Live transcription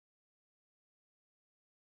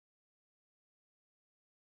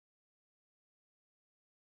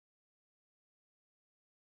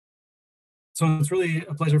So it's really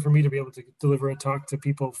a pleasure for me to be able to deliver a talk to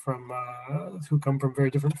people from who come from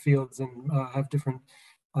very different fields and have different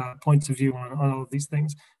points of view on all of these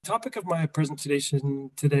things. The topic of my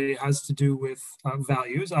presentation today has to do with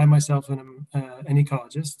values. I myself am an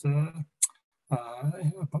ecologist,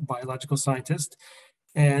 a biological scientist,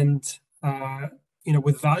 and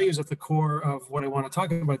with values at the core of what I want to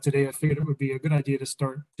talk about today, I figured it would be a good idea to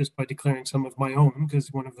start just by declaring some of my own,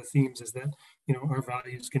 because one of the themes is that our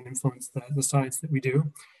values can influence the science that we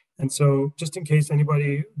do. And so, just in case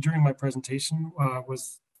anybody during my presentation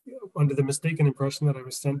was under the mistaken impression that I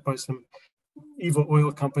was sent by some evil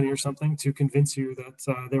oil company or something to convince you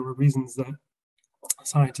that there were reasons that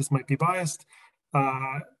scientists might be biased,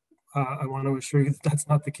 I want to assure you that that's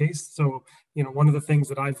not the case. So, one of the things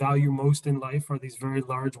that I value most in life are these very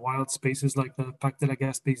large wild spaces like the Parc de la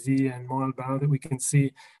Gaspésie and Montauban that we can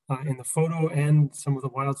see in the photo, and some of the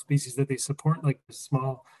wild species that they support, like the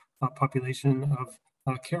small population of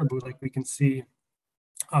caribou, like we can see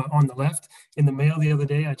on the left. In the mail the other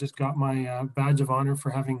day, I just got my badge of honor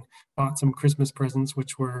for having bought some Christmas presents,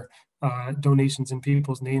 which were donations in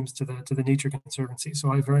people's names to the Nature Conservancy.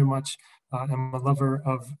 So I very much am a lover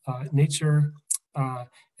of nature,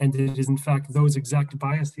 and it is in fact those exact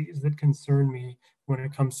biases that concern me when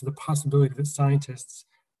it comes to the possibility that scientists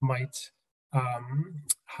might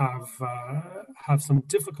have some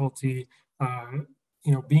difficulty,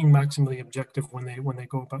 being maximally objective when they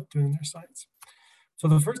go about doing their science. So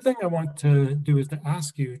the first thing I want to do is to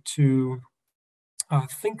ask you to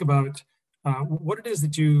think about what it is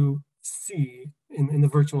that you see in the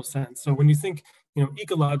virtual sense. So when you think,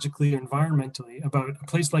 ecologically or environmentally about a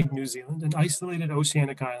place like New Zealand, an isolated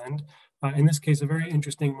oceanic island, in this case, a very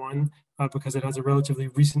interesting one because it has a relatively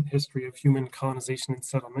recent history of human colonization and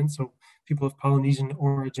settlement. So people of Polynesian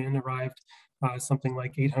origin arrived something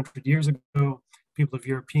like 800 years ago, people of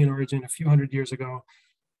European origin a few hundred years ago.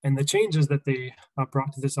 And the changes that they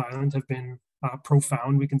brought to this island have been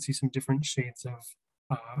profound. We can see some different shades of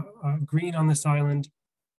green on this island.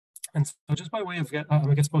 And so just by way of,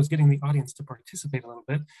 I suppose, getting the audience to participate a little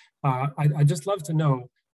bit, I'd just love to know,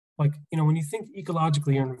 when you think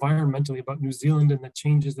ecologically or environmentally about New Zealand and the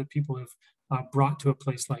changes that people have brought to a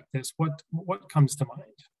place like this, what comes to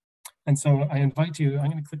mind? And so I invite you, I'm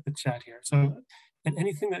going to click the chat here. So, and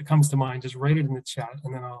anything that comes to mind, just write it in the chat,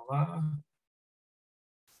 and then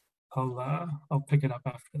I'll pick it up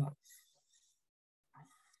after that.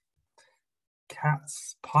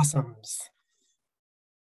 Cats, possums,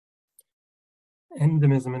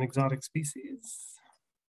 endemism and exotic species,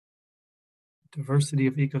 diversity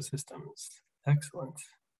of ecosystems, excellent.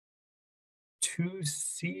 Two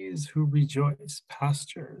seas who rejoice,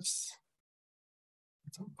 pastures,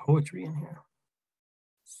 some poetry in here,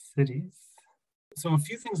 cities. So a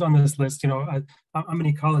few things on this list, I'm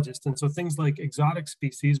an ecologist, and so things like exotic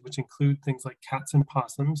species, which include things like cats and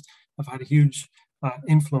possums, have had a huge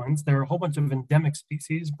influence. There are a whole bunch of endemic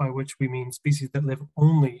species, by which we mean species that live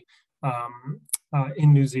only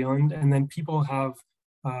in New Zealand, and then people have,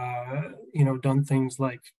 done things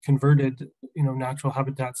like converted, natural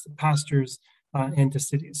habitats to pastures and to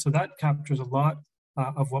cities. So that captures a lot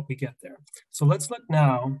of what we get there. So let's look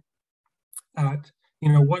now at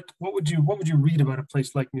what would you read about a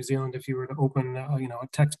place like New Zealand if you were to open a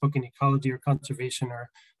textbook in ecology or conservation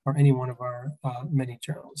or any one of our many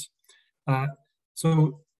journals?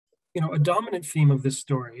 So a dominant theme of this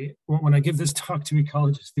story, when I give this talk to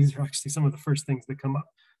ecologists, these are actually some of the first things that come up,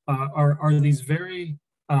 are these very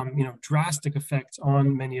drastic effects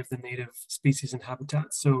on many of the native species and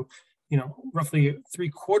habitats. So roughly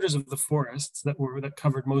 3/4 of the forests that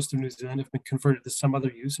covered most of New Zealand have been converted to some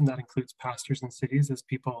other use, and that includes pastures and cities, as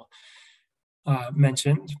people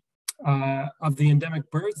mentioned. Of the endemic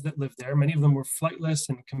birds that live there, many of them were flightless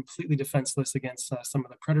and completely defenseless against some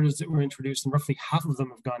of the predators that were introduced, and roughly half of them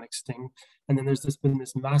have gone extinct. And then there's been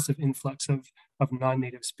this massive influx of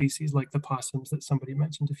non-native species like the possums that somebody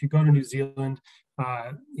mentioned. If you go to New Zealand,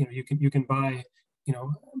 you can buy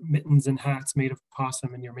mittens and hats made of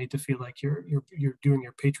possum, and you're made to feel like you're doing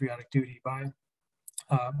your patriotic duty by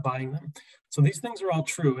buying them. So these things are all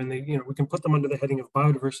true, and we can put them under the heading of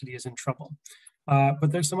biodiversity is in trouble.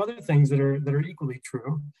 But there's some other things that are equally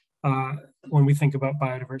true when we think about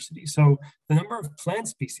biodiversity. So the number of plant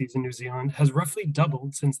species in New Zealand has roughly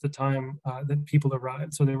doubled since the time that people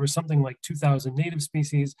arrived. So there was something like 2,000 native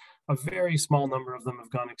species. A very small number of them have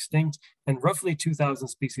gone extinct, and roughly 2,000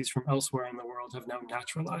 species from elsewhere in the world have now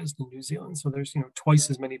naturalized in New Zealand. So there's twice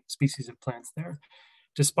as many species of plants there.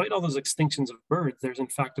 despite all those extinctions of birds, there's in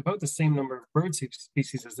fact about the same number of bird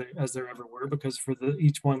species as there ever were, because for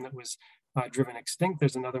each one that was driven extinct,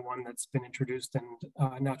 there's another one that's been introduced and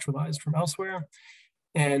naturalized from elsewhere.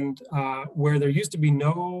 And where there used to be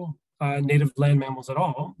no native land mammals at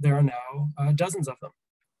all, there are now dozens of them.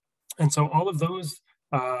 And so all of those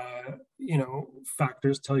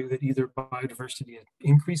factors tell you that either biodiversity is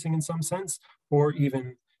increasing in some sense, or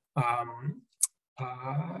even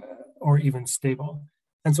stable.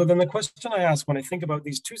 And so then the question I ask when I think about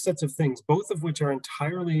these two sets of things, both of which are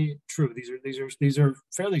entirely true, these are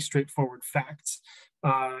fairly straightforward facts.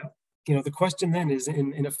 The question then is,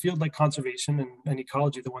 in a field like conservation and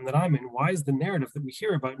ecology, the one that I'm in, why is the narrative that we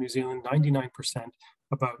hear about New Zealand 99%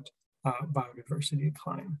 about biodiversity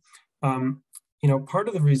decline? Part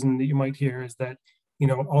of the reason that you might hear is that,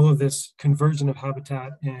 all of this conversion of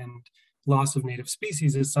habitat and loss of native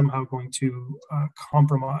species is somehow going to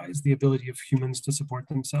compromise the ability of humans to support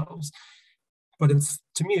themselves. But it's,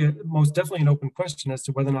 to me, most definitely an open question as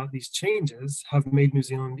to whether or not these changes have made New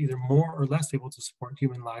Zealand either more or less able to support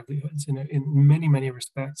human livelihoods. In many, many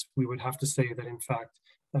respects, we would have to say that, in fact,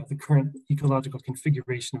 the current ecological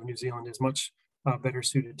configuration of New Zealand is much better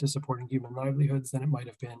suited to supporting human livelihoods than it might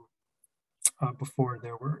have been before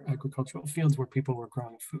there were agricultural fields where people were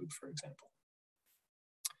growing food, for example.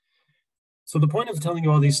 So the point of telling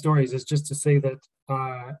you all these stories is just to say that,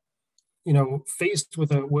 faced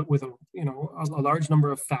with a large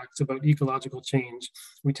number of facts about ecological change,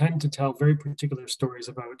 we tend to tell very particular stories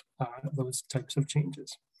about those types of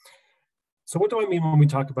changes. So what do I mean when we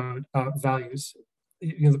talk about values?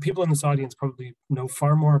 The people in this audience probably know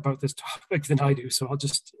far more about this topic than I do, so I'll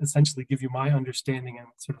just essentially give you my understanding and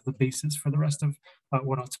sort of the basis for the rest of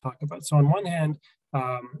what I'll talk about. So on one hand,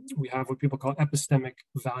 we have what people call epistemic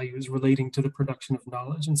values relating to the production of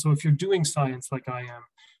knowledge. And so if you're doing science like I am,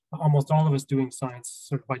 almost all of us doing science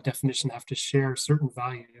sort of by definition have to share certain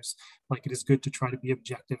values, like it is good to try to be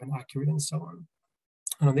objective and accurate and so on.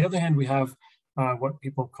 And on the other hand, we have what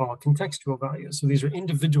people call contextual values. So these are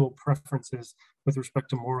individual preferences with respect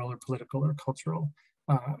to moral or political or cultural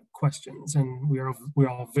questions. And we're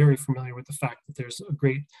all very familiar with the fact that there's a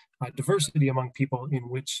great diversity among people in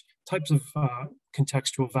which types of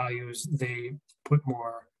contextual values they put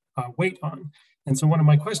more weight on. And so one of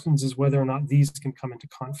my questions is whether or not these can come into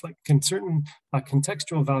conflict. Can certain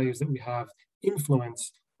contextual values that we have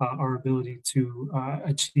influence our ability to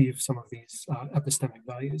achieve some of these epistemic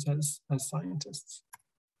values as scientists?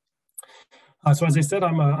 So as I said,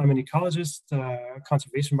 I'm an ecologist,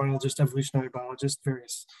 conservation biologist, evolutionary biologist,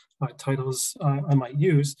 various titles I might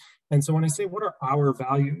use. And so when I say what are our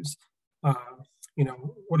values,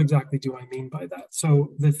 what exactly do I mean by that?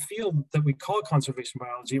 So the field that we call conservation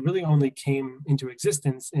biology really only came into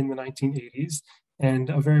existence in the 1980s.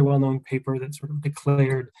 And a very well-known paper that sort of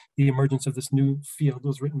declared the emergence of this new field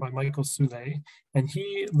was written by Michael Soule. And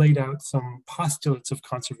he laid out some postulates of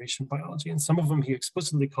conservation biology. And some of them he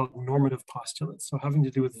explicitly called normative postulates, so having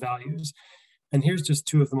to do with values. And here's just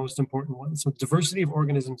two of the most important ones. So diversity of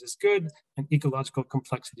organisms is good and ecological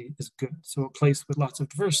complexity is good. So a place with lots of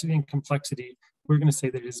diversity and complexity, we're going to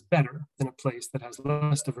say that it is better than a place that has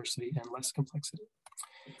less diversity and less complexity.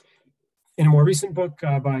 In a more recent book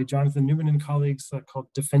by Jonathan Newman and colleagues called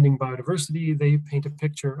Defending Biodiversity, they paint a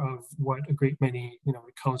picture of what a great many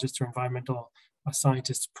ecologists or environmental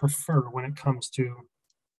scientists prefer when it comes to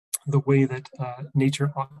the way that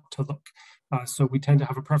nature ought to look. So we tend to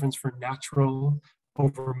have a preference for natural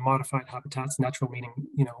over modified habitats, natural meaning,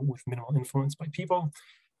 with minimal influence by people.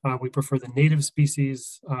 We prefer the native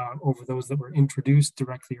species over those that were introduced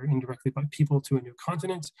directly or indirectly by people to a new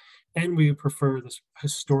continent. And we prefer this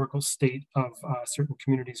historical state of certain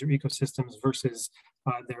communities or ecosystems versus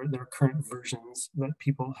their current versions that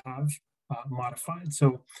people have modified.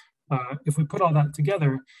 So if we put all that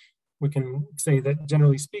together, we can say that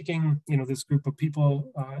generally speaking, this group of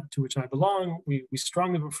people to which I belong, we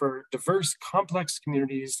strongly prefer diverse, complex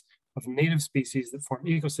communities of native species that form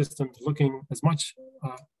ecosystems looking as much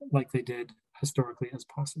like they did historically as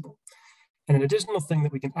possible. And an additional thing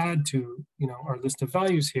that we can add to our list of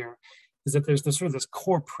values here is that there's this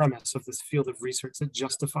core premise of this field of research that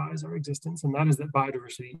justifies our existence, and that is that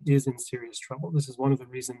biodiversity is in serious trouble. This is one of the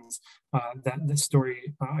reasons that this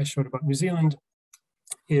story I showed about New Zealand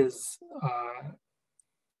is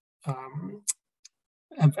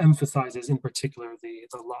emphasizes in particular the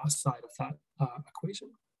loss side of that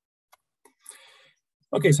equation.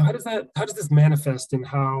 Okay, so how does this manifest in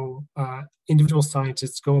how individual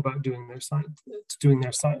scientists go about doing their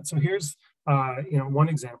science? So here's one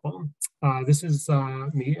example. This is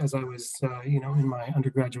me as I was in my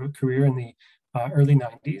undergraduate career in the early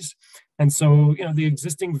 90s. And so, the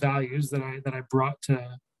existing values that I brought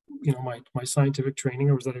to, my scientific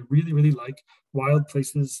training was that I really, really like wild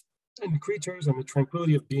places and creatures and the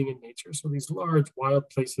tranquility of being in nature. So these large wild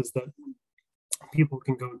places that people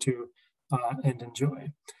can go to and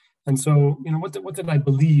enjoy. And so, what did I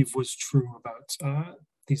believe was true about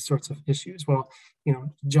these sorts of issues? Well,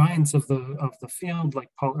 giants of the field like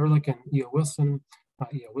Paul Ehrlich and E.O. Wilson.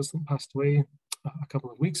 E.O. Wilson passed away a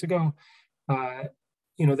couple of weeks ago.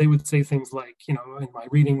 They would say things like, in my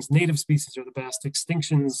readings, native species are the best.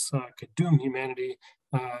 Extinctions could doom humanity.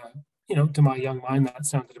 To my young mind, that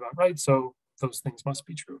sounded about right. So those things must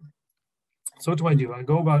be true. So what do? I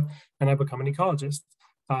go about and I become an ecologist.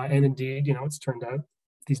 And indeed, it's turned out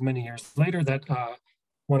these many years later that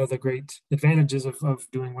one of the great advantages of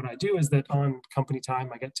doing what I do is that on company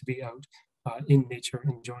time, I get to be out in nature,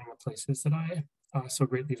 enjoying the places that I so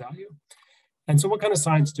greatly value. And so what kind of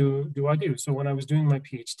science do I do? So when I was doing my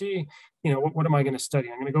PhD, what am I going to study?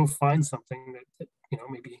 I'm going to go find something that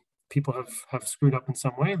maybe people have screwed up in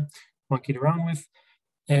some way, monkeyed around with.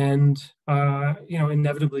 And,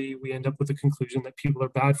 inevitably we end up with the conclusion that people are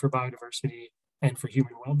bad for biodiversity and for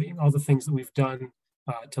human well-being. All the things that we've done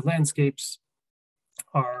to landscapes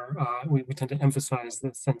are, we tend to emphasize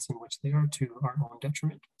the sense in which they are to our own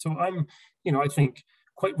detriment. So I'm, I think,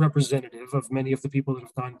 quite representative of many of the people that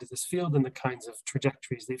have gone into this field and the kinds of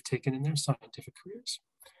trajectories they've taken in their scientific careers.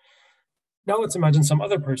 Now let's imagine some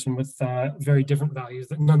other person with very different values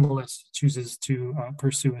that nonetheless chooses to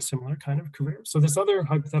pursue a similar kind of career. So this other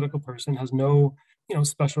hypothetical person has no,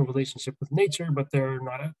 special relationship with nature, but they're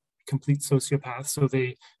not a complete sociopath. So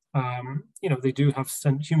they, they do have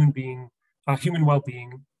human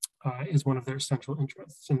well-being is one of their central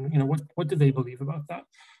interests. And what do they believe about that?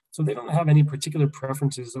 So they don't have any particular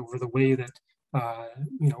preferences over the way that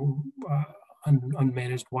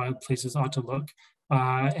unmanaged wild places ought to look.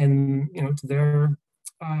 And to their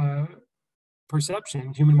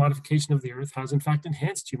perception, human modification of the earth has in fact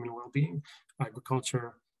enhanced human well-being.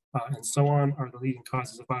 Agriculture and so on are the leading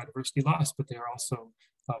causes of biodiversity loss, but they are also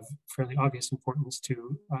of fairly obvious importance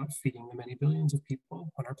to feeding the many billions of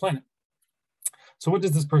people on our planet. So what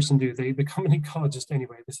does this person do? They become an ecologist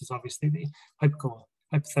anyway. This is obviously the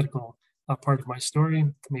hypothetical part of my story.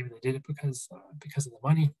 Maybe they did it because of the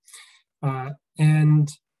money.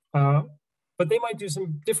 But they might do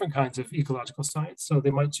some different kinds of ecological science. So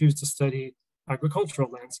they might choose to study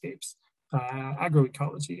agricultural landscapes,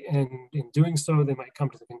 agroecology. And in doing so, they might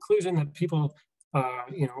come to the conclusion that people,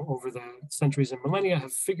 over the centuries and millennia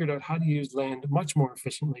have figured out how to use land much more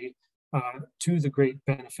efficiently to the great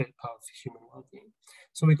benefit of human well-being.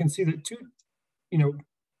 So we can see that two,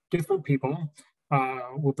 different people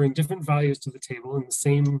will bring different values to the table in the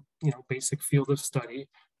same, basic field of study.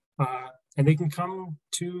 And they can come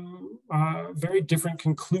to very different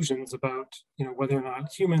conclusions about, whether or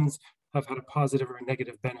not humans have had a positive or a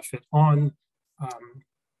negative benefit on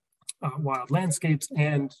wild landscapes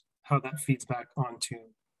and how that feeds back onto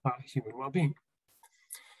human well-being.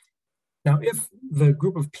 Now, if the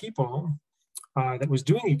group of people that was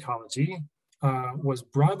doing ecology was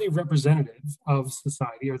broadly representative of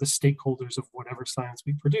society or the stakeholders of whatever science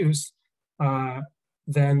we produce,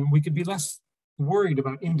 then we could be less worried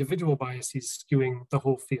about individual biases skewing the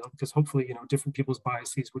whole field, because hopefully, different people's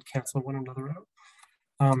biases would cancel one another out.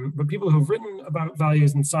 But people who've written about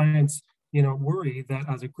values in science, worry that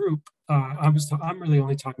as a group, I'm really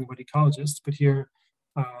only talking about ecologists, but here,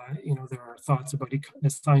 there are thoughts about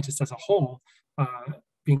scientists as a whole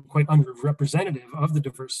being quite underrepresentative of the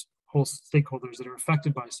diverse whole stakeholders that are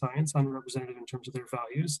affected by science, underrepresented in terms of their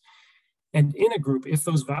values. And in a group, if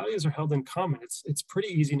those values are held in common, it's pretty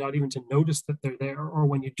easy not even to notice that they're there, or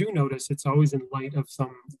when you do notice, it's always in light of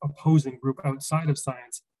some opposing group outside of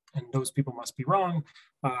science, and those people must be wrong,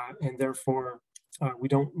 and therefore we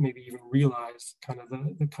don't maybe even realize kind of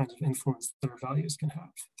the kinds of influence that our values can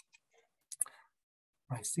have.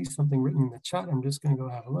 I see something written in the chat. I'm just going to go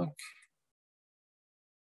have a look.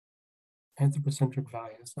 Anthropocentric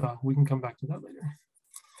values. We can come back to that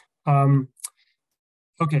later.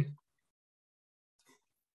 Okay.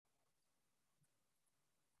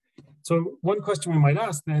 So one question we might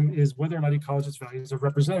ask then is whether or not ecologist values are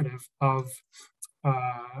representative of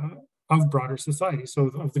broader society. So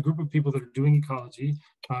of the group of people that are doing ecology,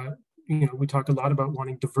 we talk a lot about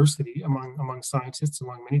wanting diversity among scientists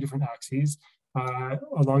along many different axes.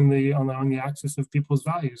 Along the axis of people's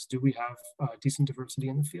values, do we have decent diversity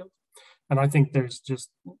in the field? And I think there's just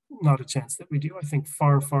not a chance that we do. I think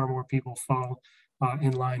far, far more people fall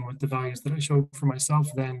in line with the values that I showed for myself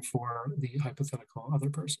than for the hypothetical other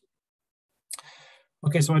person.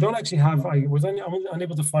 Okay, so I don't actually have, I was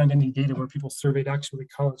unable to find any data where people surveyed actual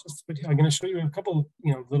ecologists, but I'm going to show you a couple,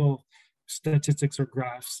 little statistics or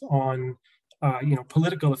graphs on,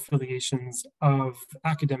 political affiliations of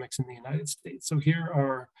academics in the United States. So here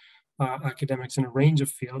are academics in a range of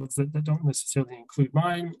fields that don't necessarily include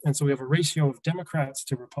mine. And so we have a ratio of Democrats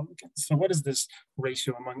to Republicans. So what is this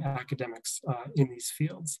ratio among academics in these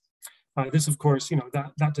fields? This, of course,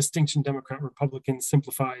 that distinction Democrat-Republican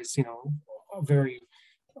simplifies, a very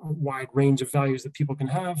wide range of values that people can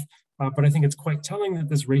have. But I think it's quite telling that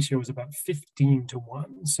this ratio is about 15 to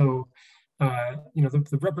 1. So,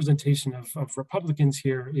 the representation of Republicans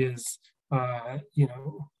here is, a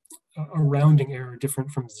rounding error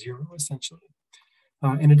different from zero, essentially.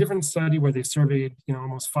 In a different study where they surveyed,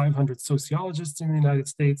 almost 500 sociologists in the United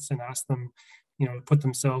States and asked them, to put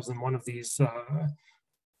themselves in one of these,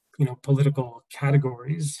 political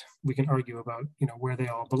categories. We can argue about, where they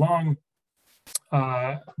all belong.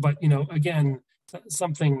 But, again,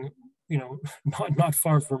 something, not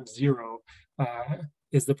far from zero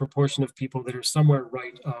is the proportion of people that are somewhere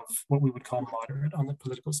right of what we would call moderate on the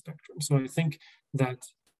political spectrum. So I think that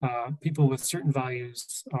people with certain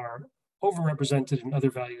values are overrepresented and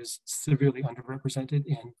other values severely underrepresented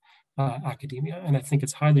in academia. And I think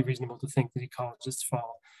it's highly reasonable to think that ecologists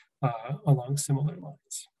fall along similar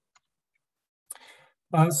lines.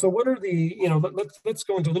 So what are the, let's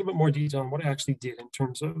go into a little bit more detail on what I actually did in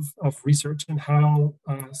terms of research and how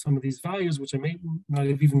some of these values, which I may not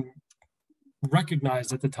have even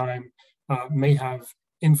recognized at the time, may have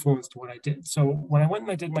influenced what I did. So when I went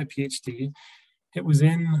and I did my PhD, it was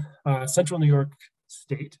in central New York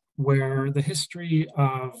State, where the history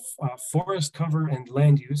of forest cover and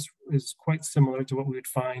land use is quite similar to what we would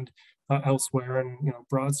find elsewhere in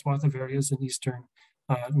broad swath of areas in eastern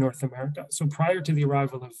North America. So prior to the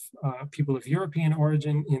arrival of people of European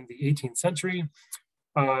origin in the 18th century,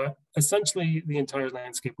 essentially the entire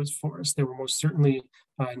landscape was forest. There were most certainly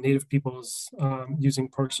native peoples using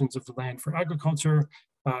portions of the land for agriculture,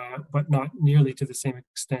 but not nearly to the same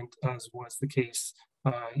extent as was the case,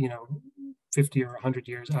 50 or 100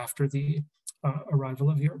 years after the arrival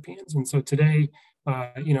of Europeans. And so today,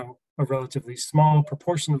 a relatively small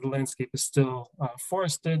proportion of the landscape is still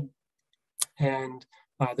forested, and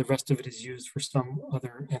the rest of it is used for some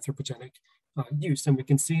other anthropogenic use. And we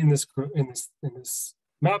can see in this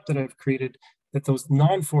map that I've created that those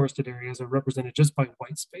non-forested areas are represented just by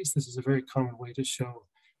white space. This is a very common way to show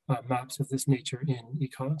maps of this nature in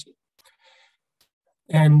ecology.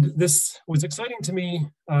 And this was exciting to me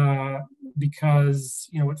because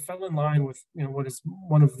it fell in line with what is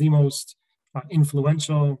one of the most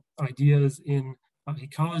influential ideas in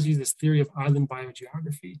ecology, this theory of island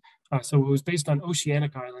biogeography. So it was based on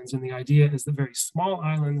oceanic islands, and the idea is that very small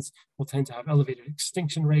islands will tend to have elevated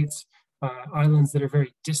extinction rates. Islands that are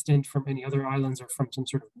very distant from any other islands or from some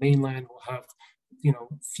sort of mainland will have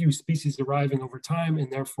few species arriving over time,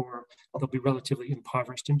 and therefore they'll be relatively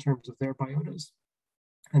impoverished in terms of their biotas.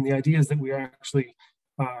 And the idea is that we are actually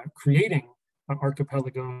creating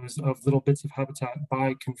archipelagos of little bits of habitat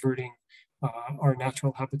by converting our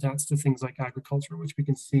natural habitats to things like agriculture, which we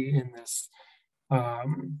can see in this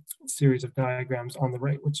series of diagrams on the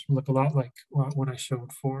right, which look a lot like what I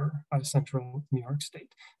showed for central New York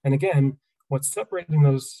State. And again, what's separating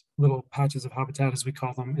those little patches of habitat, as we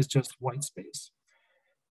call them, is just white space.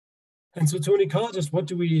 And so to an ecologist, what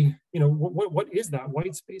do we, what is that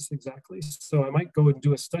white space exactly? So I might go and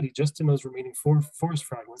do a study just in those remaining forest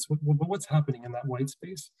fragments, but what's happening in that white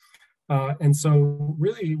space? And so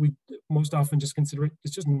really, we most often just consider it,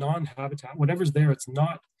 it's just non-habitat. Whatever's there, it's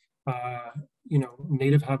not,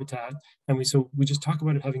 native habitat. And we just talk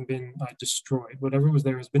about it having been destroyed. Whatever was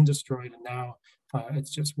there has been destroyed, and now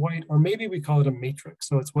it's just white. Or maybe we call it a matrix.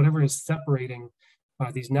 So it's whatever is separating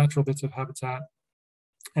these natural bits of habitat.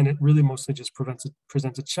 And it really mostly just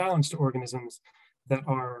presents a challenge to organisms that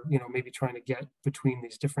are, maybe trying to get between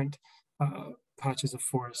these different patches of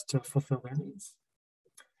forest to fulfill their needs.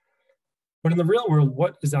 But in the real world,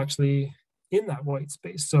 what is actually in that white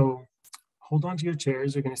space? So hold on to your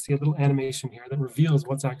chairs. You're going to see a little animation here that reveals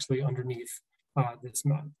what's actually underneath this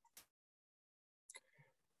map.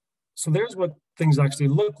 So there's what things actually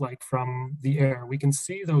look like from the air. We can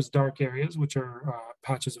see those dark areas, which are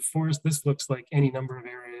patches of forest. This looks like any number of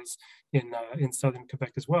areas in southern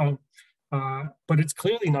Quebec as well. But it's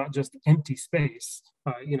clearly not just empty space,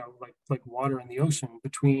 like water in the ocean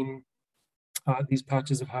between these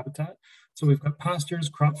patches of habitat. So we've got pastures,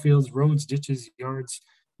 crop fields, roads, ditches, yards,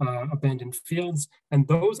 abandoned fields, and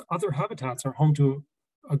those other habitats are home to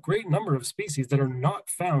a great number of species that are not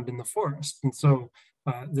found in the forest. And so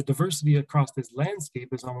the diversity across this landscape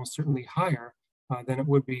is almost certainly higher than it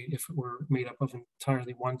would be if it were made up of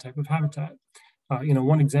entirely one type of habitat.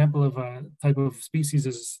 One example of a type of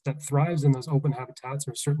species that thrives in those open habitats,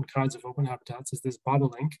 or certain kinds of open habitats, is this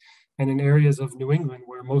bobolink. And in areas of New England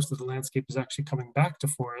where most of the landscape is actually coming back to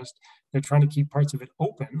forest, they're trying to keep parts of it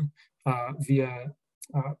open via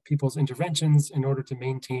people's interventions in order to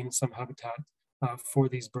maintain some habitat for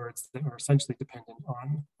these birds that are essentially dependent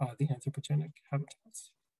on the anthropogenic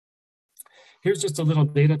habitats. Here's just a little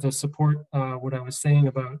data to support what I was saying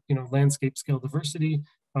about landscape scale diversity.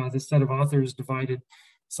 This set of authors divided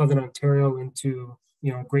Southern Ontario into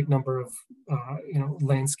a great number of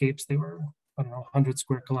landscapes. They were, I don't know, 100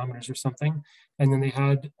 square kilometers or something, and then they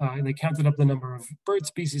counted up the number of bird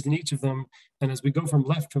species in each of them. And as we go from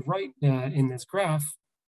left to right in this graph,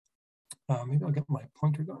 maybe I'll get my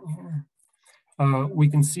pointer going here. We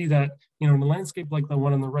can see that, in a landscape like the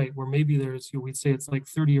one on the right, where maybe there's, we'd say it's like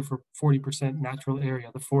 30 or 40% natural area,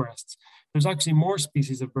 the forests, there's actually more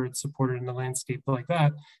species of birds supported in a landscape like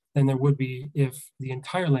that than there would be if the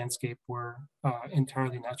entire landscape were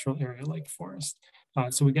entirely natural area like forest.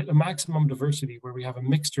 So we get a maximum diversity where we have a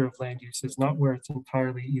mixture of land uses, not where it's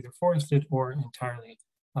entirely either forested or entirely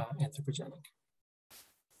anthropogenic.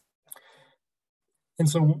 And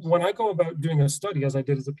so when I go about doing a study, as I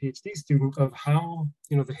did as a PhD student, of how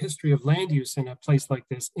the history of land use in a place like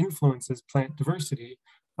this influences plant diversity,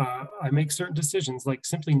 I make certain decisions, like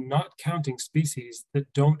simply not counting species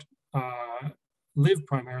that don't live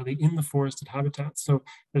primarily in the forested habitats. So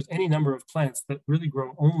there's any number of plants that really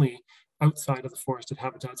grow only outside of the forested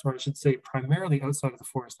habitats, or I should say primarily outside of the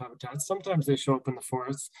forest habitats. Sometimes they show up in the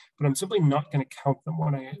forests, but I'm simply not going to count them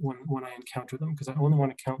when I encounter them, because I only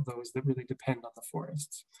want to count those that really depend on the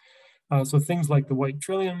forests. So things like the white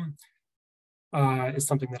trillium is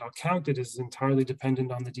something that I'll count. It is entirely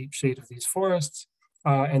dependent on the deep shade of these forests.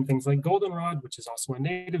 And things like goldenrod, which is also a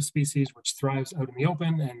native species, which thrives out in the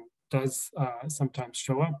open and does sometimes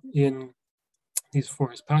show up in these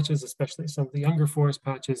forest patches, especially some of the younger forest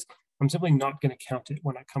patches. I'm simply not going to count it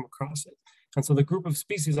when I come across it. And so the group of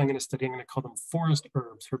species I'm going to study, I'm going to call them forest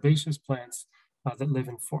herbs, herbaceous plants that live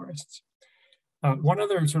in forests. One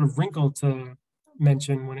other sort of wrinkle to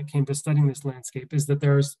mention when it came to studying this landscape is that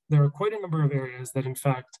there are quite a number of areas that in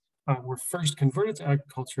fact were first converted to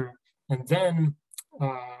agriculture and then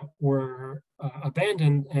were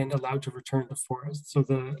abandoned and allowed to return to forest. So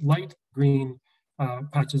the light green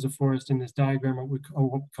patches of forest in this diagram are what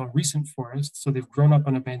we call recent forests. So they've grown up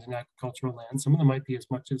on abandoned agricultural land. Some of them might be as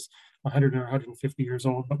much as 100 or 150 years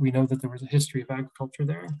old, but we know that there was a history of agriculture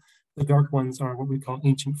there. The dark ones are what we call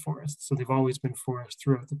ancient forests. So they've always been forests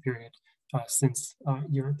throughout the period since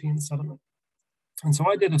European settlement. And so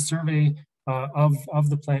I did a survey of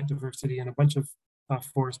the plant diversity in a bunch of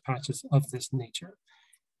forest patches of this nature.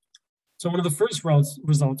 So one of the first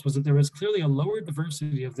results was that there was clearly a lower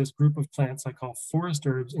diversity of this group of plants I call forest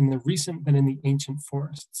herbs in the recent than in the ancient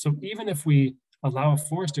forest. So even if we allow a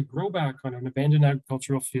forest to grow back on an abandoned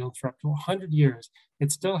agricultural field for up to 100 years,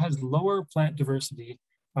 it still has lower plant diversity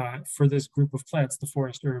for this group of plants, the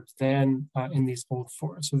forest herbs, than in these old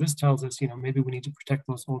forests. So this tells us, maybe we need to protect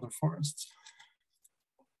those older forests.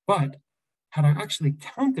 But had I actually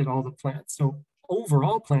counted all the plants, so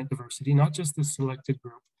overall plant diversity, not just the selected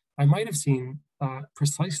group, I might have seen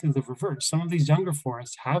precisely the reverse. Some of these younger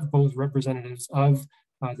forests have both representatives of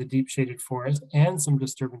the deep shaded forest and some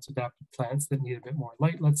disturbance adapted plants that need a bit more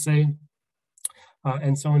light, let's say.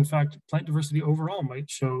 And so in fact, plant diversity overall might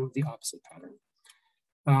show the opposite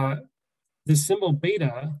pattern. This symbol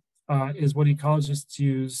beta is what ecologists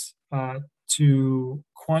use to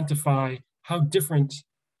quantify how different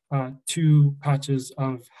two patches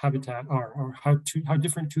of habitat are, or how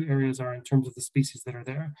different two areas are in terms of the species that are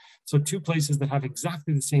there. So two places that have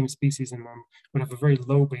exactly the same species in them would have a very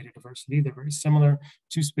low beta diversity. They're very similar.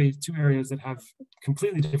 Two areas that have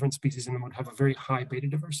completely different species in them would have a very high beta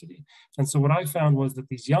diversity. And so what I found was that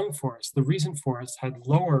these young forests, the recent forests, had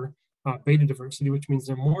lower beta diversity, which means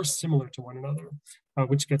they're more similar to one another,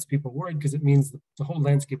 which gets people worried because it means that the whole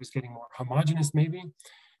landscape is getting more homogeneous maybe.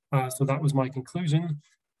 So that was my conclusion.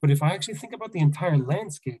 But if I actually think about the entire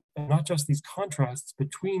landscape and not just these contrasts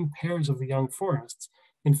between pairs of the young forests,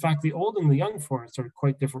 in fact, the old and the young forests are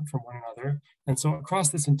quite different from one another. And so across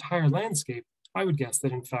this entire landscape, I would guess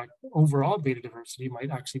that in fact, overall beta diversity might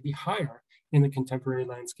actually be higher in the contemporary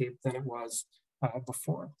landscape than it was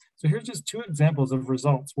before. So here's just two examples of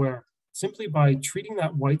results where simply by treating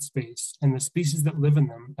that white space and the species that live in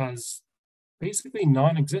them as basically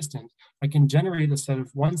non-existent, I can generate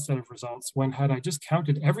one set of results when had I just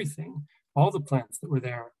counted everything, all the plants that were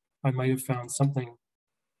there, I might have found something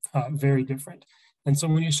very different. And so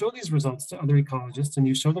when you show these results to other ecologists and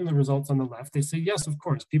you show them the results on the left, they say, yes, of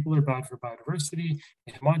course, people are bad for biodiversity,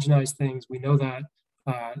 they homogenize things, we know that.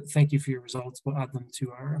 Thank you for your results, we'll add them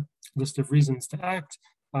to our list of reasons to act.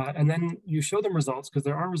 And then you show them results, because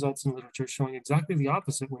there are results in literature showing exactly the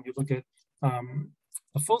opposite. When you look at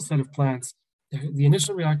a full set of plants, the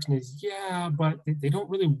initial reaction is, yeah, but they don't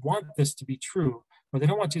really want this to be true, or they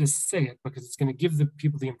don't want you to say it because it's going to give the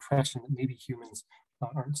people the impression that maybe humans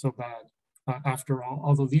aren't so bad after all,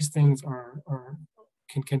 although these things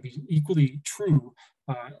can be equally true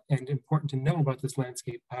and important to know about this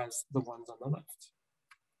landscape as the ones on the left.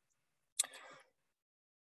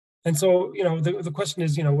 And so, the question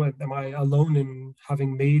is, am I alone in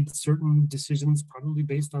having made certain decisions, probably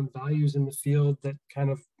based on values in the field that kind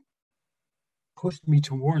of pushed me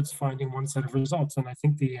towards finding one set of results? And I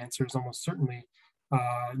think the answer is almost certainly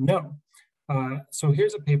no. So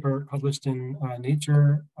here's a paper published in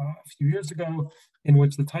Nature a few years ago, in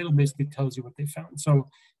which the title basically tells you what they found. So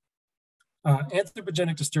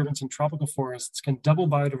anthropogenic disturbance in tropical forests can double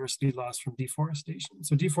biodiversity loss from deforestation.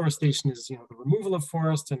 So deforestation is, the removal of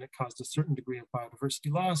forests, and it caused a certain degree of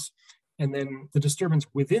biodiversity loss. And then the disturbance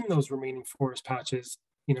within those remaining forest patches,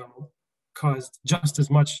 caused just as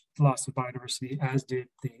much loss of biodiversity as did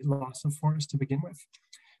the loss of forest to begin with.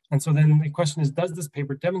 And so then the question is, does this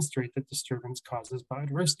paper demonstrate that disturbance causes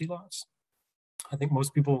biodiversity loss? I think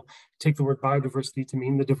most people take the word biodiversity to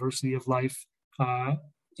mean the diversity of life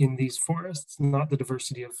in these forests, not the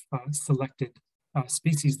diversity of selected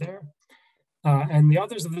species there. And the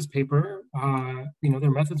authors of this paper,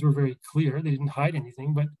 their methods were very clear. They didn't hide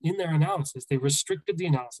anything, but in their analysis, they restricted the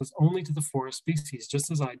analysis only to the forest species,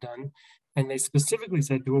 just as I'd done. And they specifically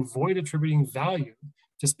said to avoid attributing value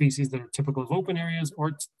to species that are typical of open areas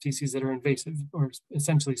or species that are invasive, or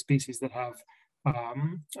essentially species that have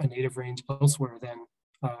a native range elsewhere than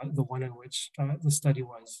the one in which the study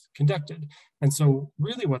was conducted. And so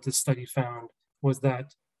really what this study found was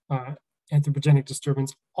that anthropogenic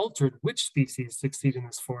disturbance altered which species succeed in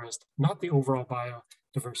this forest, not the overall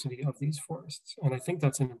biodiversity of these forests. And I think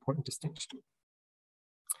that's an important distinction.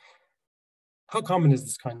 How common is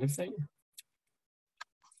this kind of thing?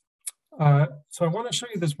 So I want to show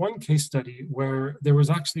you this one case study where there was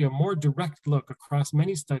actually a more direct look across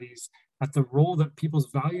many studies at the role that people's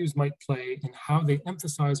values might play in how they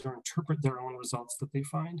emphasize or interpret their own results that they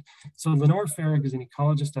find. So Lenore Farrig is an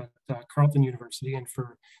ecologist at Carleton University, and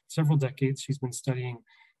for several decades, she's been studying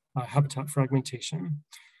habitat fragmentation.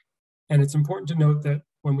 And it's important to note that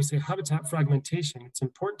when we say habitat fragmentation, it's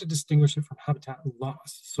important to distinguish it from habitat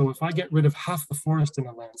loss. So if I get rid of half the forest in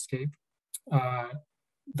a landscape,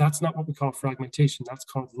 that's not what we call fragmentation, that's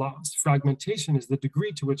called loss. Fragmentation is the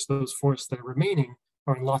degree to which those forests that are remaining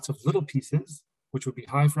are in lots of little pieces, which would be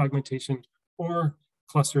high fragmentation, or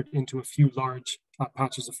clustered into a few large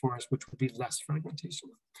patches of forest, which would be less fragmentation.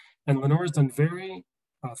 And Lenore has done very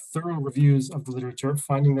thorough reviews of the literature,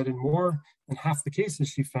 finding that in more than half the cases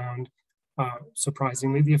she found,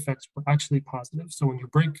 surprisingly, the effects were actually positive. So when you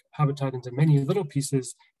break habitat into many little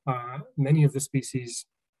pieces, many of the species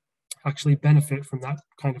actually benefit from that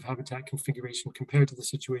kind of habitat configuration compared to the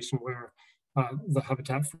situation where the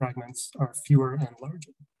habitat fragments are fewer and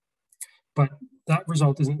larger. But that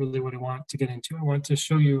result isn't really what I want to get into. I want to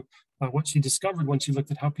show you what she discovered when she looked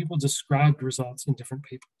at how people described results in different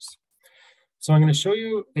papers. So I'm going to show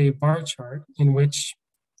you a bar chart in which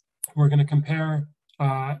we're going to compare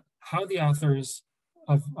how the authors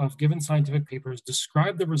of given scientific papers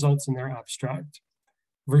describe the results in their abstract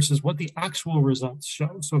versus what the actual results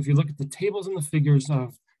show. So if you look at the tables and the figures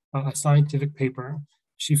of a scientific paper,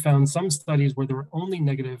 she found some studies where there were only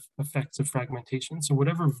negative effects of fragmentation. So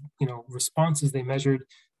whatever responses they measured,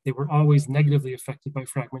 they were always negatively affected by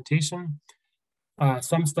fragmentation.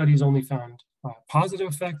 Some studies only found positive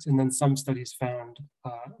effects, and then some studies found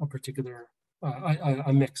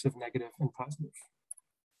a mix of negative and positive.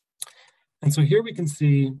 And so here we can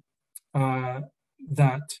see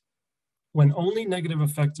that when only negative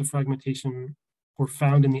effects of fragmentation were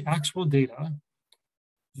found in the actual data,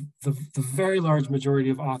 the very large majority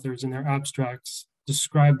of authors in their abstracts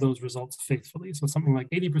described those results faithfully. So something like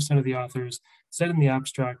 80% of the authors said in the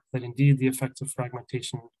abstract that indeed the effects of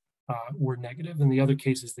fragmentation were negative. In the other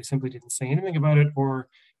cases, they simply didn't say anything about it, or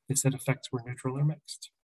they said effects were neutral or mixed.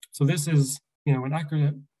 So this is an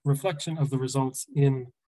accurate reflection of the results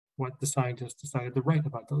in what the scientists decided to write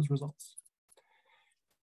about those results.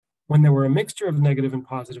 When there were a mixture of negative and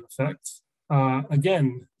positive effects,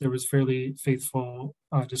 again, there was fairly faithful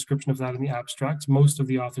description of that in the abstract. Most of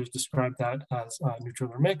the authors described that as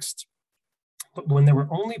neutral or mixed. But when there were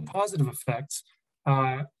only positive effects,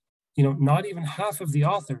 not even half of the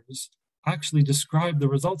authors actually describe the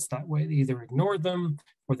results that way. They either ignored them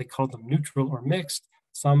or they called them neutral or mixed.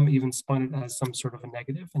 Some even spun it as some sort of a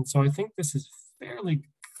negative. And so I think this is fairly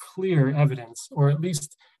clear evidence, or at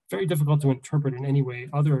least very difficult to interpret in any way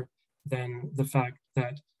other than the fact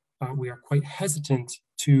that we are quite hesitant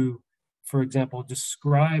to, for example,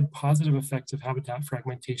 describe positive effects of habitat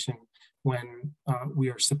fragmentation when we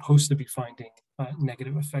are supposed to be finding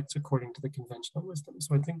negative effects according to the conventional wisdom.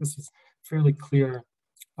 So I think this is fairly clear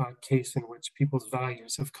case in which people's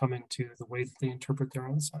values have come into the way that they interpret their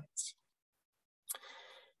own science.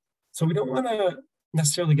 So we don't want to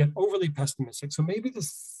necessarily get overly pessimistic. So maybe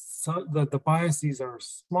the biases are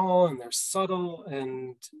small and they're subtle,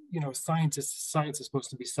 and science is supposed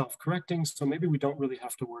to be self-correcting, so maybe we don't really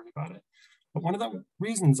have to worry about it. But one of the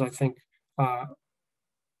reasons I think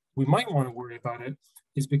we might want to worry about it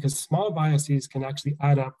is because small biases can actually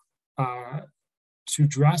add up to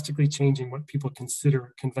drastically changing what people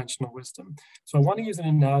consider conventional wisdom. So I want to use an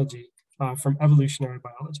analogy from evolutionary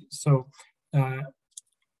biology. So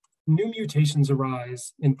new mutations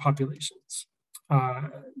arise in populations.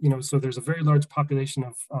 So there's a very large population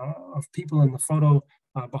of people in the photo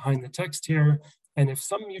behind the text here. And if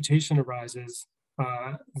some mutation arises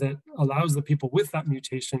that allows the people with that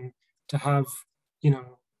mutation to have,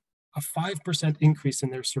 a 5% increase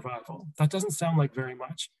in their survival, that doesn't sound like very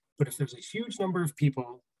much. But if there's a huge number of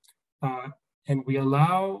people and we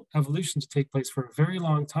allow evolution to take place for a very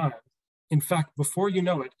long time, in fact, before you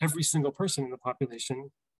know it, every single person in the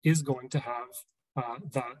population is going to have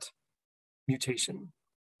that mutation.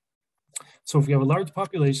 So if we have a large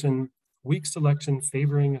population, weak selection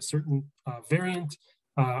favoring a certain variant,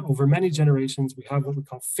 over many generations, we have what we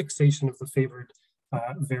call fixation of the favored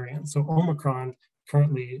variant. So Omicron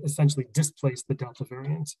currently essentially displaced the Delta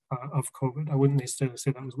variant of COVID. I wouldn't necessarily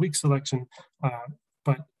say that was weak selection,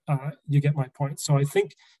 but you get my point. So I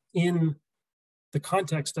think in the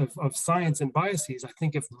context of science and biases, I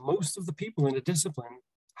think if most of the people in a discipline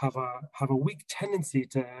have a weak tendency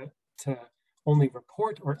to only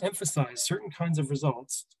report or emphasize certain kinds of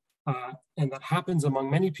results, and that happens among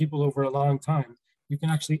many people over a long time, you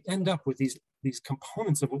can actually end up with these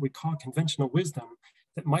components of what we call conventional wisdom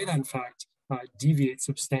that might in fact deviate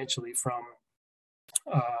substantially from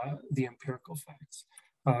the empirical facts.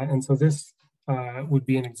 And so this would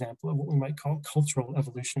be an example of what we might call cultural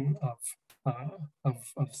evolution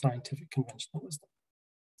of scientific conventional wisdom.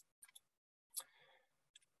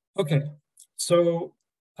 Okay, so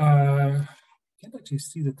I can't actually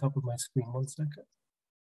see the top of my screen. 1 second.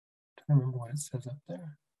 I don't remember what it says up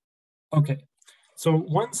there. Okay, so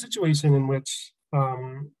one situation in which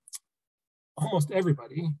almost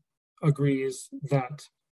everybody agrees that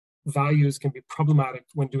values can be problematic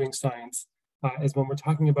when doing science is when we're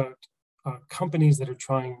talking about companies that are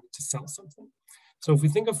trying to sell something. So if we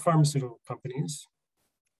think of pharmaceutical companies,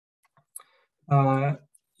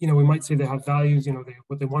 we might say they have values,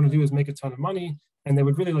 what they want to do is make a ton of money, and they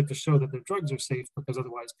would really like to show that their drugs are safe because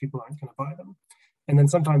otherwise people aren't going to buy them. And then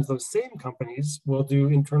sometimes those same companies will do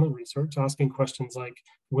internal research asking questions like,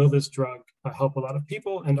 will this drug help a lot of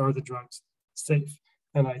people, and are the drugs safe?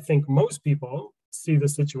 And I think most people see the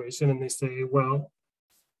situation and they say, well,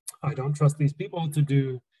 I don't trust these people to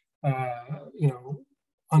do,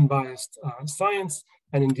 unbiased science.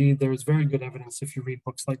 And indeed, there is very good evidence if you read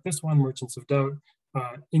books like this one, Merchants of Doubt,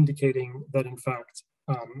 indicating that in fact,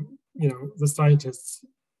 the scientists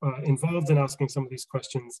involved in asking some of these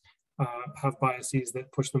questions have biases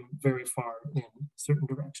that push them very far in certain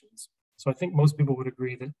directions. So I think most people would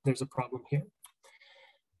agree that there's a problem here.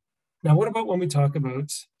 Now, what about when we talk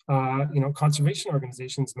about conservation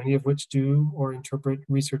organizations, many of which do or interpret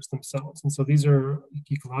research themselves? And so these are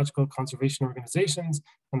ecological conservation organizations.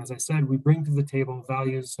 And as I said, we bring to the table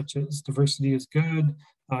values such as diversity is good.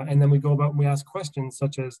 And then we go about and we ask questions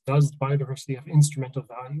such as, does biodiversity have instrumental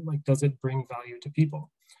value? Like, does it bring value to people?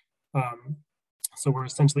 So we're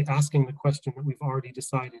essentially asking the question that we've already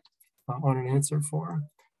decided on an answer for.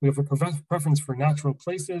 We have a preference for natural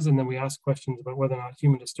places, and then we ask questions about whether or not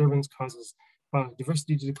human disturbance causes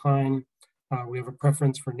biodiversity to decline. We have a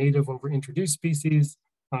preference for native over introduced species,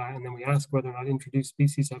 and then we ask whether or not introduced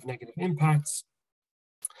species have negative impacts.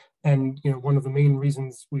 And one of the main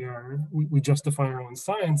reasons we justify our own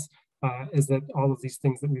science is that all of these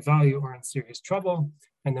things that we value are in serious trouble,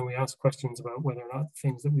 and then we ask questions about whether or not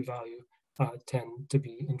things that we value tend to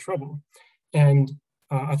be in trouble. And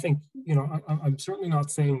I think, I'm certainly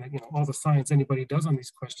not saying that, all the science anybody does on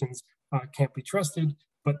these questions can't be trusted,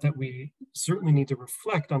 but that we certainly need to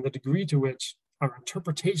reflect on the degree to which our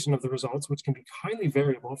interpretation of the results, which can be highly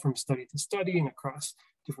variable from study to study and across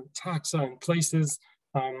different taxa and places,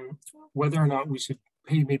 whether or not we should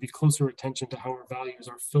pay maybe closer attention to how our values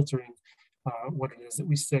are filtering what it is that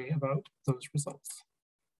we say about those results.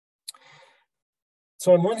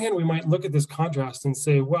 So on one hand, we might look at this contrast and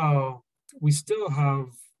say, well, we still have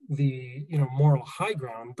the moral high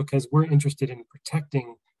ground because we're interested in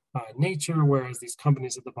protecting nature, whereas these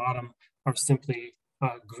companies at the bottom are simply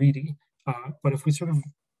greedy. But if we sort of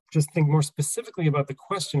just think more specifically about the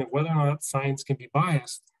question of whether or not science can be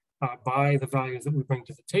biased by the values that we bring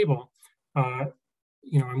to the table,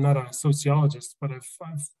 I'm not a sociologist, but I've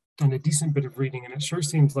done a decent bit of reading, and it sure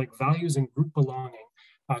seems like values and group belonging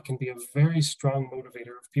can be a very strong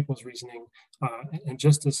motivator of people's reasoning, and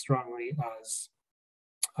just as strongly as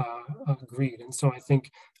greed. And so I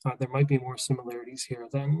think there might be more similarities here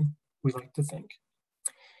than we like to think.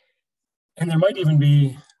 And there might even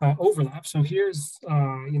be overlap. So here's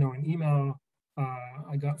an email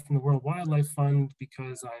I got from the World Wildlife Fund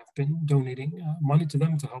because I've been donating money to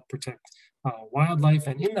them to help protect wildlife.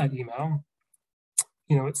 And in that email,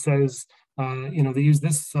 it says, they use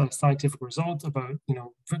this scientific result about,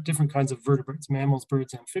 different kinds of vertebrates, mammals,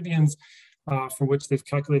 birds, amphibians, for which they've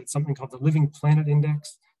calculated something called the Living Planet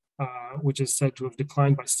Index, which is said to have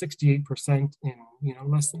declined by 68% in,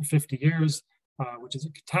 less than 50 years, which is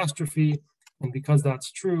a catastrophe. And because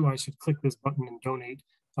that's true, I should click this button and donate,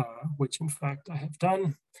 which in fact I have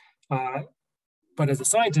done. But as a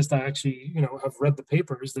scientist, I actually, have read the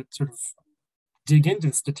papers that sort of dig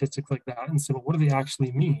into statistics like that and say, well, what do they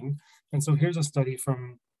actually mean? And so here's a study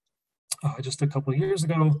from just a couple of years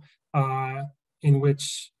ago in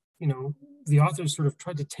which, the authors sort of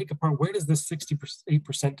tried to take apart, where does this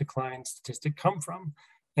 68% decline statistic come from?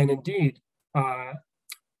 And indeed,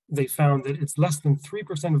 they found that it's less than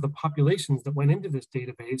 3% of the populations that went into this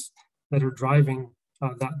database that are driving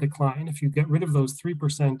that decline. If you get rid of those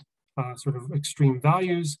 3% sort of extreme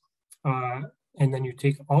values, and then you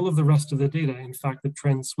take all of the rest of the data, in fact, the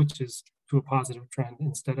trend switches to a positive trend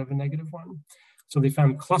instead of a negative one. So they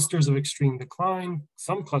found clusters of extreme decline,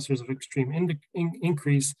 some clusters of extreme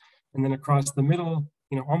increase, and then across the middle,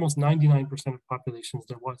 almost 99% of populations,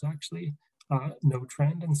 there was actually no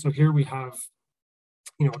trend. And so here we have,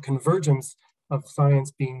 a convergence of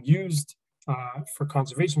science being used for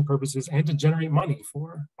conservation purposes and to generate money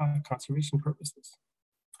for conservation purposes.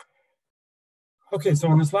 Okay,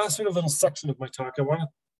 so in this last sort of little section of my talk, I want to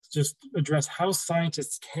just address how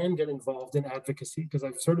scientists can get involved in advocacy, because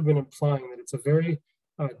I've sort of been implying that it's a very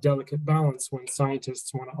delicate balance when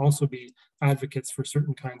scientists want to also be advocates for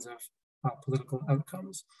certain kinds of political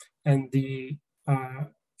outcomes. And the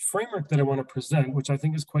framework that I want to present, which I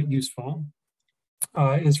think is quite useful,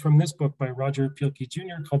 is from this book by Roger Pielke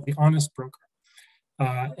Jr. called The Honest Broker.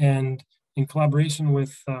 And in collaboration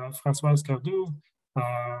with Françoise Cardou,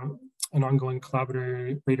 an ongoing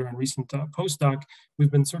collaborator and recent postdoc,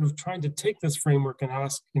 we've been sort of trying to take this framework and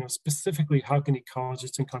ask, specifically, how can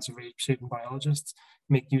ecologists and conservation biologists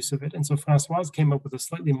make use of it? And so Françoise came up with a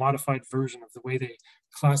slightly modified version of the way they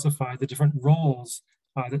classify the different roles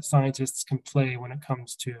that scientists can play when it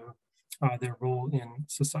comes to their role in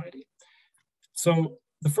society. So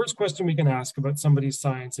the first question we can ask about somebody's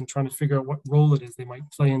science and trying to figure out what role it is they might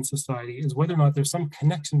play in society is whether or not there's some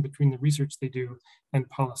connection between the research they do and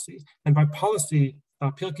policy. And by policy,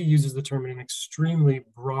 Pielke uses the term in an extremely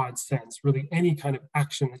broad sense, really any kind of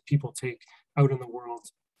action that people take out in the world,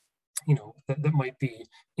 that might be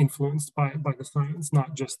influenced by the science,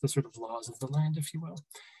 not just the sort of laws of the land, if you will.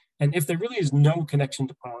 And if there really is no connection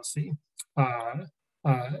to policy,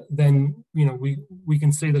 then we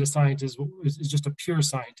can say that a scientist is just a pure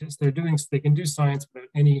scientist. They can do science without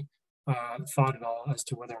any thought at all as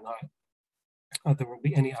to whether or not there will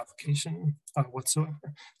be any application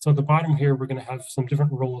whatsoever. So at the bottom here, we're going to have some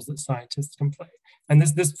different roles that scientists can play. And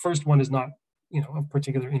this first one is not of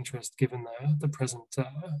particular interest given the present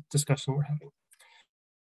discussion we're having.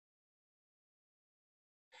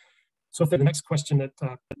 So the next question that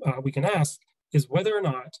we can ask is whether or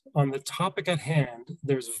not on the topic at hand,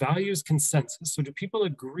 there's values consensus. So do people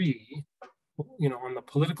agree, on the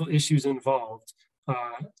political issues involved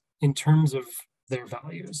in terms of their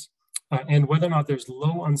values, and whether or not there's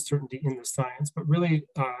low uncertainty in the science, but really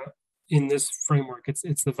in this framework,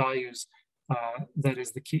 it's the values that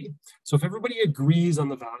is the key. So if everybody agrees on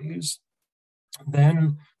the values,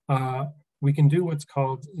 then we can do what's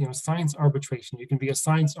called, science arbitration. You can be a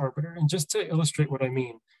science arbiter. And just to illustrate what I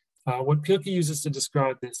mean, what Pielke uses to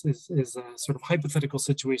describe this is a sort of hypothetical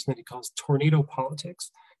situation that he calls tornado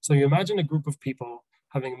politics. So you imagine a group of people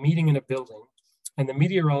having a meeting in a building, and the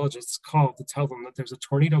meteorologists call to tell them that there's a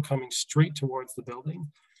tornado coming straight towards the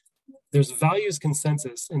building. There's values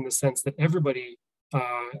consensus in the sense that everybody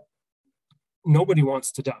nobody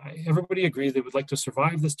wants to die. Everybody agrees they would like to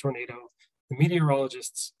survive this tornado. The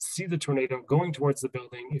meteorologists see the tornado going towards the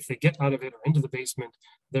building. If they get out of it or into the basement,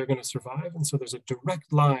 they're going to survive. And so there's a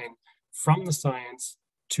direct line from the science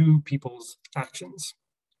to people's actions.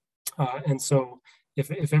 And so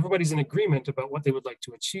if everybody's in agreement about what they would like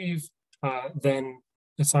to achieve, then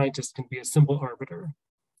a scientist can be a simple arbiter.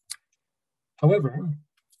 However,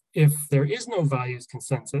 if there is no values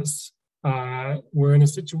consensus, we're in a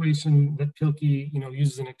situation that Pilkey,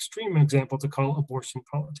 uses an extreme example to call abortion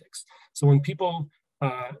politics. So when people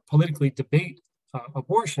politically debate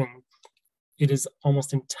abortion, it is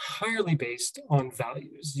almost entirely based on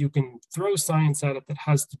values. You can throw science at it that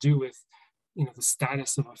has to do with, the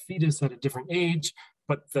status of a fetus at a different age,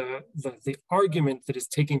 but the argument that is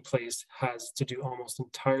taking place has to do almost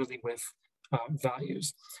entirely with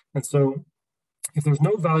values. And so if there's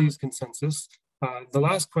no values consensus, the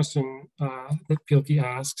last question that Pilkey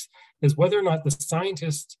asks is whether or not the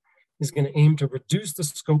scientist is going to aim to reduce the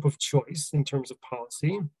scope of choice in terms of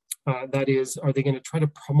policy. That is, are they going to try to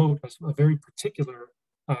promote a very particular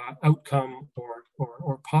outcome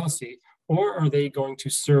or policy, or are they going to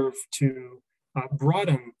serve to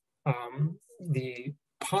broaden the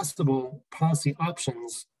possible policy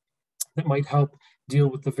options that might help deal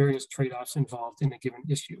with the various trade-offs involved in a given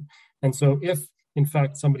issue? And so if, in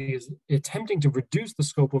fact, somebody is attempting to reduce the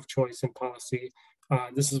scope of choice in policy,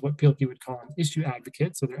 this is what Pilkey would call an issue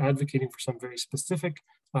advocate. So they're advocating for some very specific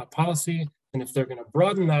policy. And if they're going to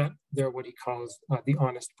broaden that, they're what he calls the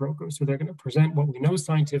honest broker. So they're going to present what we know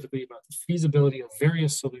scientifically about the feasibility of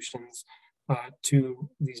various solutions to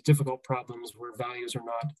these difficult problems where values are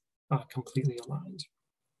not completely aligned.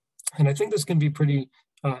 And I think this can be pretty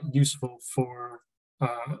useful for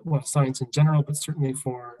science in general, but certainly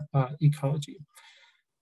for ecology.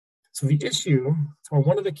 So the issue, or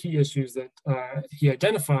one of the key issues that he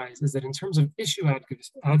identifies, is that in terms of issue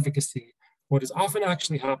advocacy, what is often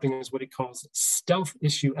actually happening is what he calls stealth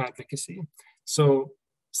issue advocacy. So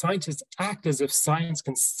scientists act as if science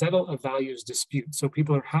can settle a values dispute. So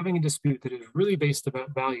people are having a dispute that is really based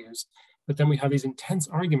about values, but then we have these intense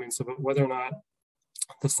arguments about whether or not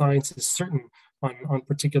the science is certain on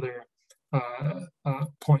particular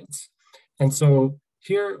points. And so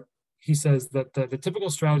here he says that the typical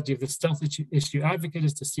strategy of the stealth issue advocate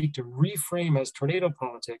is to seek to reframe as tornado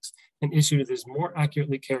politics an issue that is more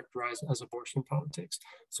accurately characterized as abortion politics.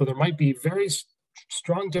 So there might be very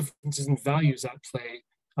strong differences in values at play,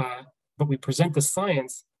 but we present the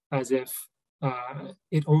science as if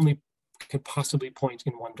it only could possibly point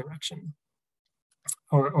in one direction,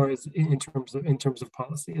 or as in terms of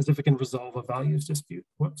policy, as if it can resolve a values dispute.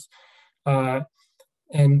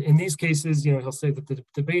 And in these cases, he'll say that the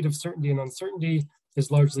debate of certainty and uncertainty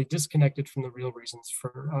is largely disconnected from the real reasons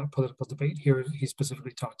for political debate. Here, he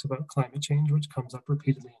specifically talks about climate change, which comes up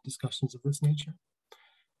repeatedly in discussions of this nature.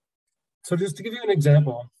 So just to give you an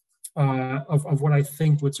example of what I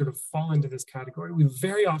think would sort of fall into this category, we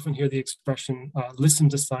very often hear the expression, listen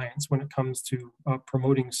to science, when it comes to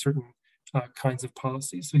promoting certain kinds of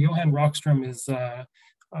policies. So Johan Rockström is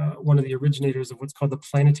one of the originators of what's called the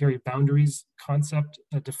planetary boundaries concept,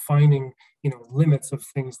 defining limits of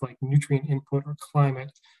things like nutrient input or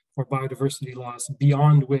climate or biodiversity loss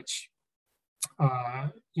beyond which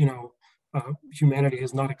humanity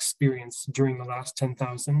has not experienced during the last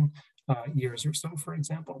 10,000 years or so, for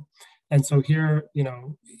example. And so here,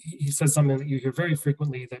 he says something that you hear very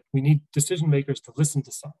frequently, that we need decision makers to listen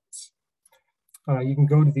to science. You can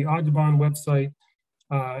go to the Audubon website,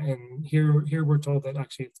 and here we're told that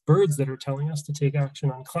actually it's birds that are telling us to take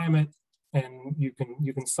action on climate, and you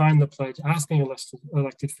can sign the pledge asking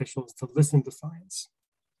elected officials to listen to science.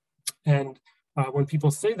 And when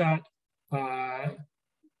people say that,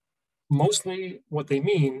 mostly what they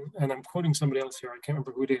mean, and I'm quoting somebody else here, I can't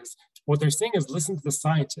remember who it is, what they're saying is listen to the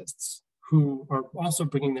scientists who are also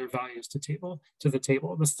bringing their values to the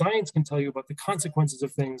table. The science can tell you about the consequences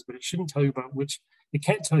of things, but it shouldn't tell you about it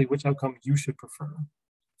can't tell you which outcome you should prefer.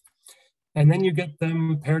 And then you get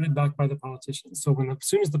them parroted back by the politicians. So as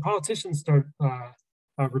soon as the politicians start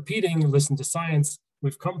repeating, listen to science,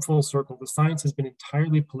 we've come full circle. The science has been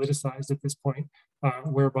entirely politicized at this point,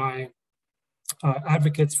 whereby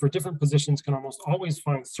advocates for different positions can almost always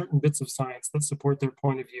find certain bits of science that support their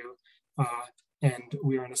point of view. And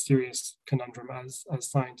we are in a serious conundrum as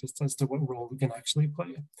scientists as to what role we can actually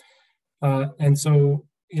play. And so,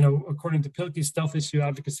 according to Pilkey, stealth issue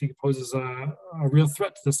advocacy poses a real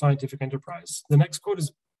threat to the scientific enterprise. The next quote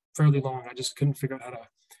is fairly long. I just couldn't figure out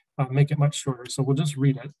how to make it much shorter. So we'll just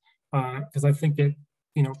read it because I think it,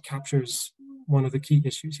 captures one of the key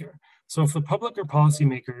issues here. So if the public or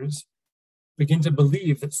policymakers begin to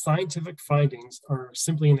believe that scientific findings are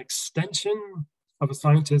simply an extension of a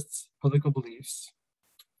scientist's political beliefs,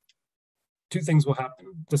 two things will happen.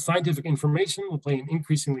 The scientific information will play an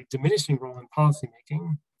increasingly diminishing role in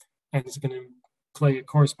policymaking, and it's going to play a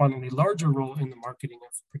correspondingly larger role in the marketing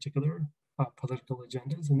of particular political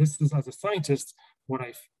agendas. And this is, as a scientist, what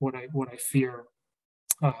I fear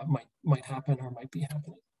might happen or might be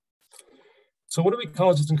happening. So what do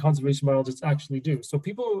ecologists and conservation biologists actually do? So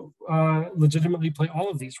people legitimately play all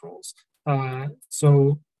of these roles.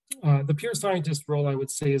 The pure scientist role, I would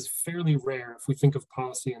say, is fairly rare if we think of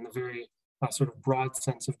policy in the very sort of broad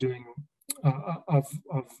sense of doing of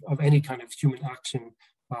any kind of human action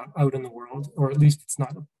out in the world, or at least it's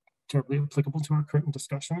not terribly applicable to our current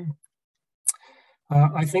discussion.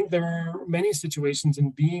 I think there are many situations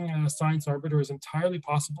in being a science arbiter is entirely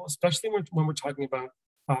possible, especially when we're talking about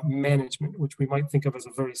management, which we might think of as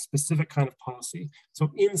a very specific kind of policy.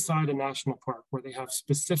 So inside a national park where they have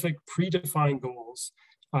specific predefined goals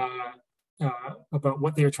about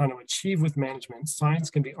what they are trying to achieve with management, science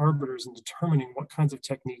can be arbiters in determining what kinds of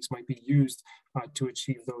techniques might be used to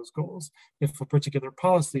achieve those goals. If a particular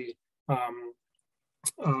policy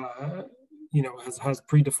has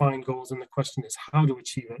predefined goals and the question is how to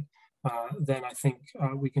achieve it, then I think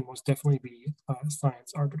we can most definitely be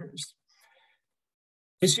science arbiters.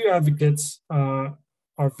 Issue advocates are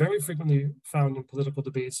very frequently found in political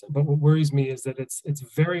debates, but what worries me is that it's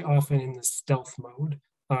very often in the stealth mode.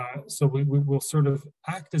 So we will sort of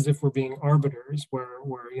act as if we're being arbiters, where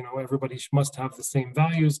everybody must have the same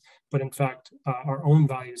values, but in fact our own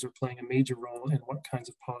values are playing a major role in what kinds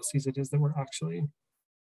of policies it is that we're actually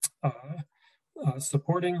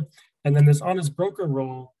supporting. And then this honest broker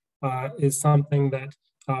role is something that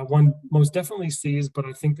one most definitely sees, but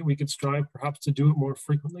I think that we could strive perhaps to do it more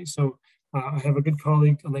frequently. So I have a good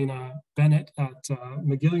colleague, Elena Bennett at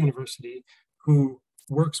McGill University, who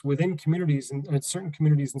works within communities and certain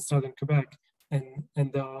communities in southern Quebec,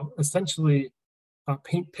 and they'll essentially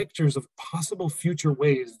paint pictures of possible future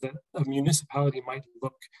ways that a municipality might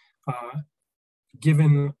look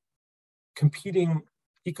given competing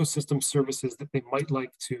ecosystem services that they might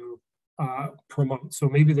like to promote. So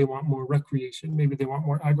maybe they want more recreation, maybe they want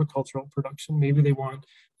more agricultural production, maybe they want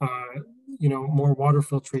more water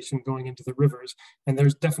filtration going into the rivers. And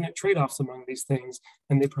there's definite trade-offs among these things,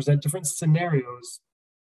 and they present different scenarios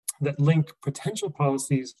that link potential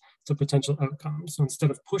policies to potential outcomes. So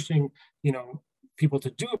instead of pushing people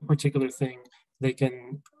to do a particular thing, they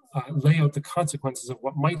can lay out the consequences of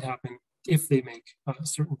what might happen if they make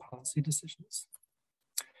certain policy decisions.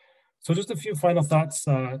 So just a few final thoughts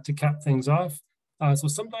to cap things off. So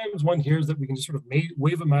sometimes one hears that we can just sort of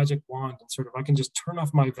wave a magic wand and sort of, I can just turn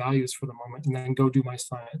off my values for the moment and then go do my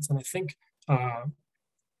science. And I think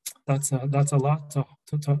that's a lot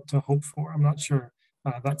to hope for. I'm not sure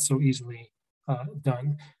that's so easily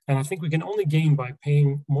done. And I think we can only gain by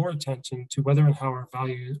paying more attention to whether and how our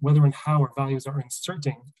values are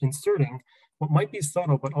inserting what might be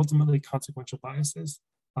subtle but ultimately consequential biases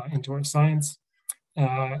into our science.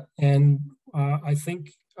 I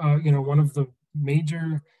think one of the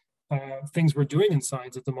major things we're doing in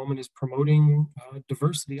science at the moment is promoting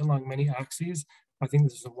diversity along many axes. I think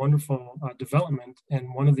this is a wonderful development,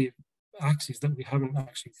 and one of the axes that we haven't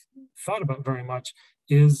actually thought about very much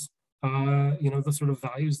is the sort of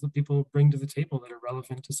values that people bring to the table that are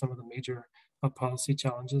relevant to some of the major policy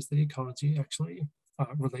challenges that ecology actually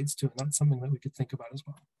relates to, and that's something that we could think about as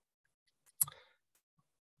well.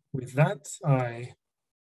 With that, I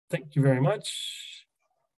thank you very much.